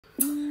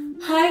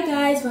Hi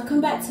guys, welcome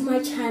back to my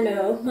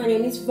channel. My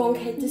name is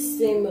Ronke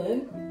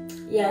Desimu.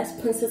 Yes,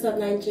 Princess of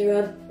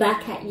Nigeria,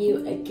 back at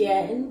you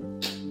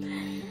again.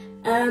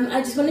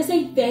 I just want to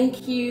say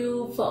thank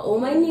you for all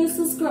my new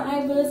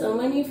subscribers, all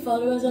my new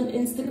followers on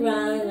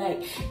Instagram.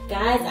 Like,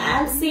 guys,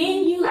 I'm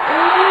seeing you all.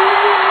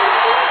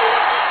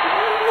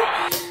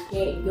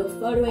 Yeah, your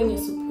following, your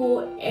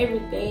support,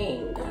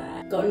 everything.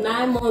 Got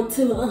 9 more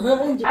to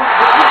 100. 9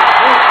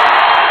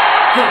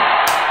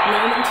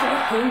 more to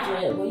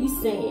 100. What are you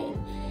saying?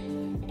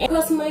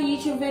 Across my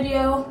YouTube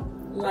video,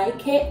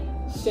 like it,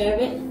 share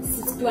it,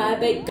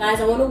 subscribe it.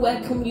 Guys, I want to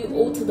welcome you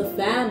all to the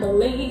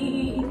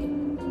family.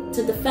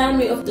 To the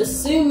family of the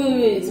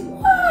Sumus.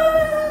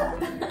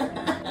 What?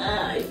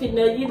 If you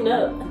know, you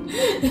know.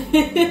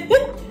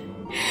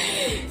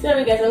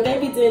 Sorry guys, I'm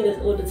going to be doing this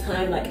all the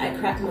time. Like, I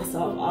crack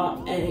myself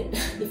up, and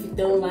if you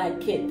don't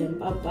like it, then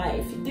bye bye.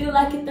 If you do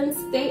like it, then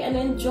stay and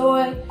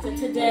enjoy. So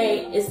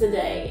today is the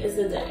day,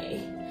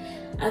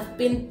 I've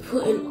been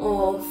putting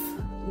off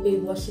me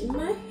washing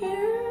my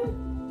hair.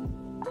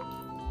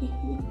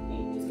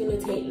 It's gonna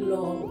take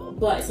long,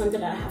 but it's something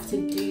that I have to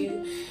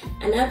do.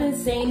 And I've been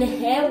saying the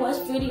hair wash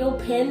video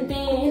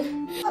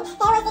pending.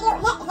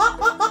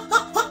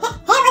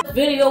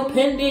 Video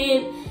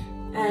pending,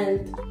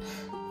 and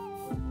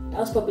that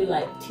was probably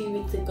like 2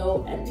 weeks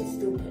ago, and it's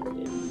still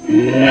pending.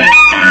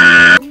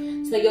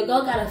 So your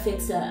girl gotta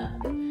fix it up.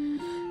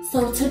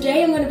 So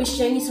today I'm gonna be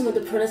showing you some of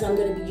the products I'm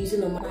gonna be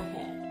using on my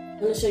hair. I'm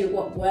gonna show you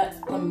what works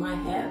on my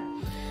hair.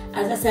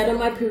 As I said in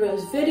my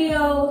previous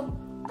video,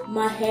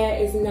 my hair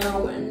is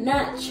now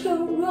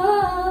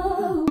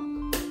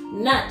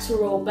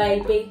natural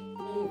baby.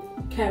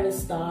 Karen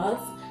Stars,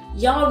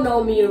 y'all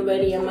know me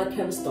already and my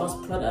Karen Stars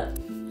product.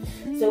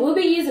 So we'll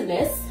be using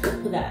this,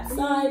 put that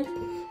aside.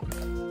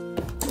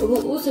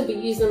 We'll also be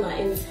using my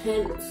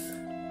Intense,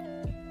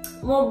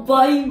 We'll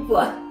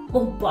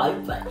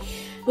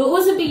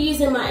also be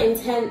using my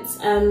Intense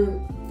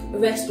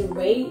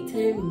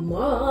restorating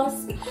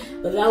mask,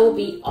 but that will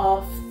be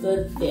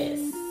after this.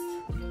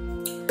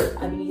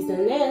 I'll be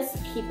using this,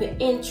 keep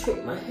it in,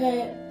 treat my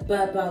hair,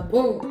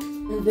 boom.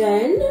 And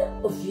then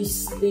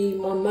obviously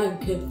my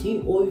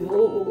mankefti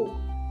oil.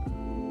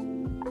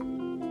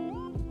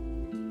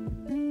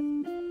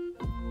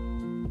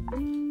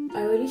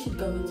 I really should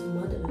go into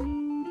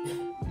modeling,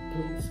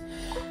 please.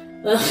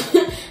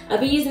 I'll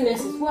be using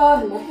this as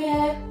well in my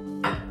hair.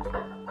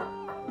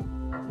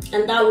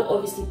 And that will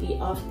obviously be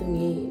after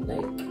me, like,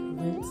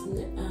 rinsing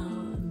it out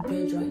and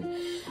blow drying.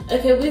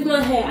 Okay, with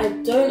my hair, I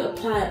don't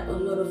apply a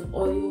lot of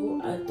oil.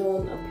 I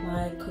don't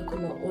apply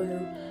coconut oil.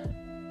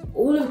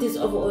 All of these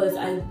other oils,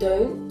 I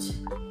don't.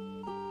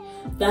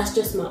 That's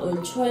just my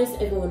own choice.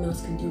 Everyone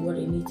else can do what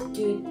they need to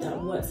do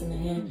that works in the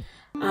hair.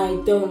 I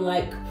don't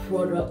like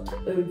product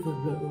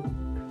overload.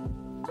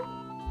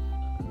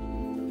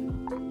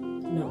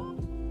 No.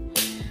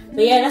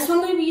 But yeah, that's what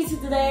I'm going to be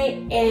using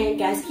today, and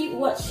guys, keep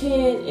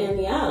watching, and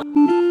yeah.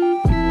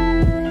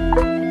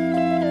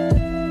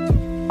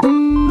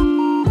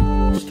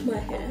 Washed my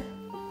hair,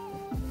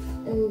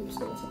 and I'm just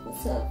going to take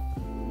this up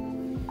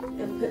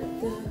and put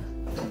the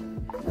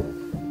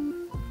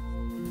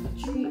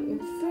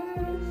treatment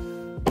first.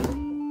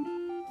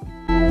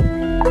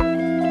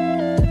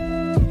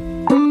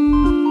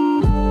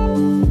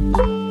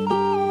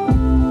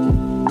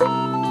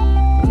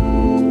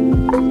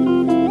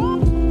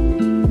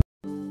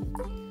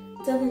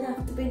 Doesn't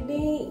have to be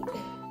neat.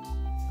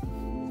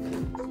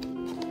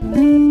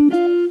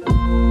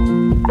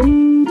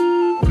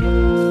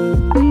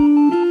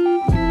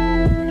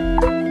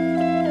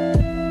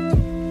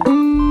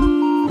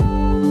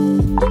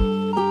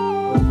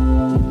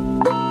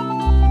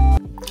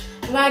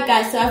 Right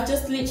guys, so I've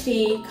just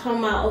literally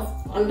come out of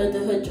under the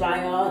hood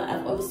dryer.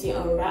 I've obviously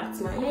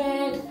unwrapped my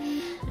head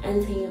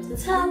and taken off the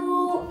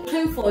towel,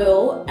 clean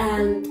foil,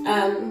 and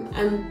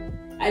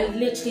I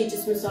literally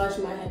just massaged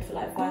my head for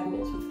like 5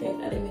 minutes with this.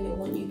 I didn't really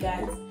want you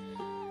guys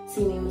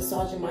see me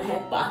massaging my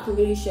head, but I can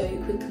really show you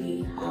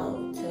quickly how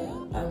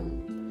to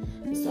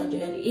massage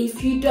your head.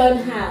 If you don't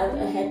have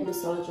a head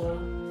massager,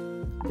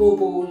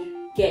 boo,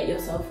 get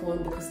yourself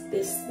one, because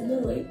this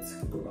stimulates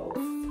growth.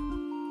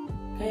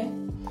 Okay,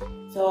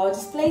 so I'll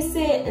just place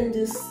it and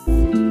just.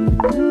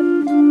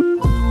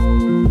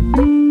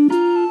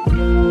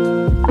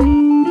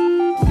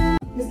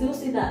 You still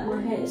see that my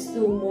hair is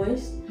still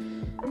moist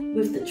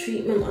with the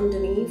treatment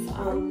underneath.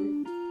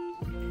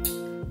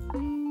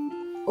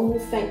 All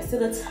thanks to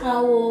the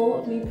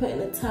towel, me putting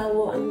the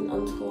towel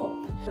on top.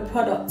 The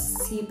products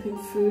seeping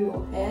through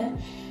your hair,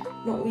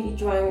 not really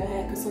drying your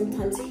hair, because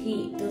sometimes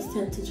heat does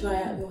tend to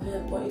dry out your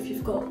hair. But if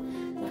you've got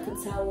like a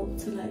towel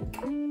to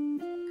like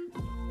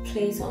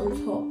place it on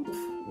top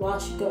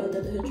whilst you go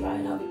under the hood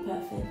dryer, that'll be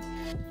perfect.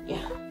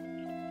 Yeah.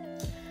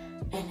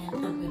 And then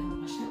I'm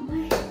gonna wash out my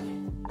hair,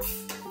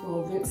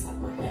 or rinse out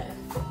my hair.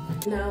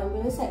 Now I'm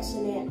going to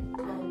section it,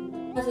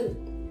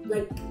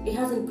 it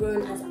hasn't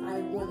grown as I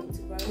want it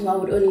to grow. So I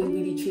would only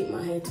really treat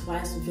my hair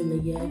twice within the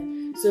year.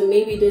 So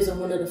maybe those are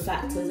one of the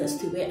factors as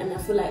to it. And I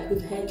feel like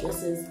with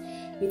hairdressers,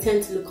 we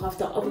tend to look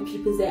after other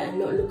people's hair and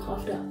not look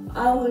after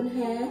our own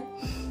hair,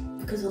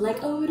 because we're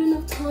like, oh, we don't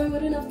have time,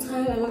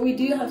 and when we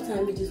do have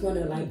time, we just want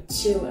to like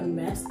chill and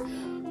rest.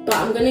 But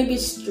I'm gonna be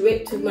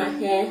strict with my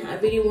hair. I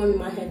really want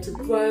my hair to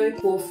grow.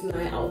 Fourth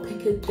night, I'll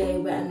pick a day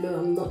where I know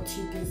I'm not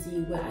too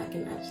busy, where I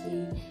can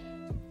actually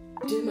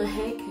do my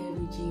hair care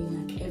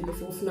regime like every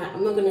fourth night.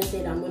 I'm not gonna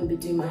say that I'm gonna be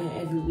doing my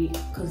hair every week,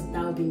 because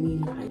that would be me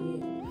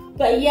lying.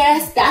 But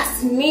yes,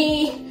 that's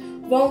me,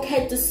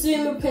 Ronke, the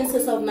Sumo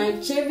Princess of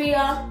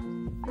Nigeria.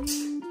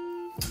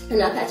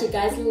 And I'll catch you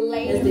guys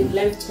later. There's the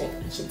length check,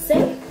 I should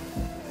say.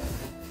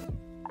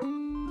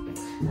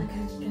 I'll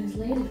catch you guys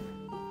later.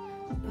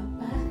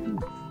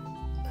 Bye-bye.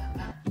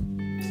 Bye-bye.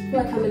 I feel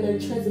like I'm in a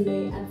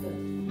Tresemme advert.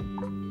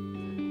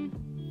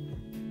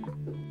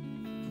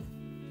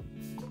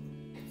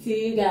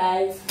 See you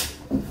guys.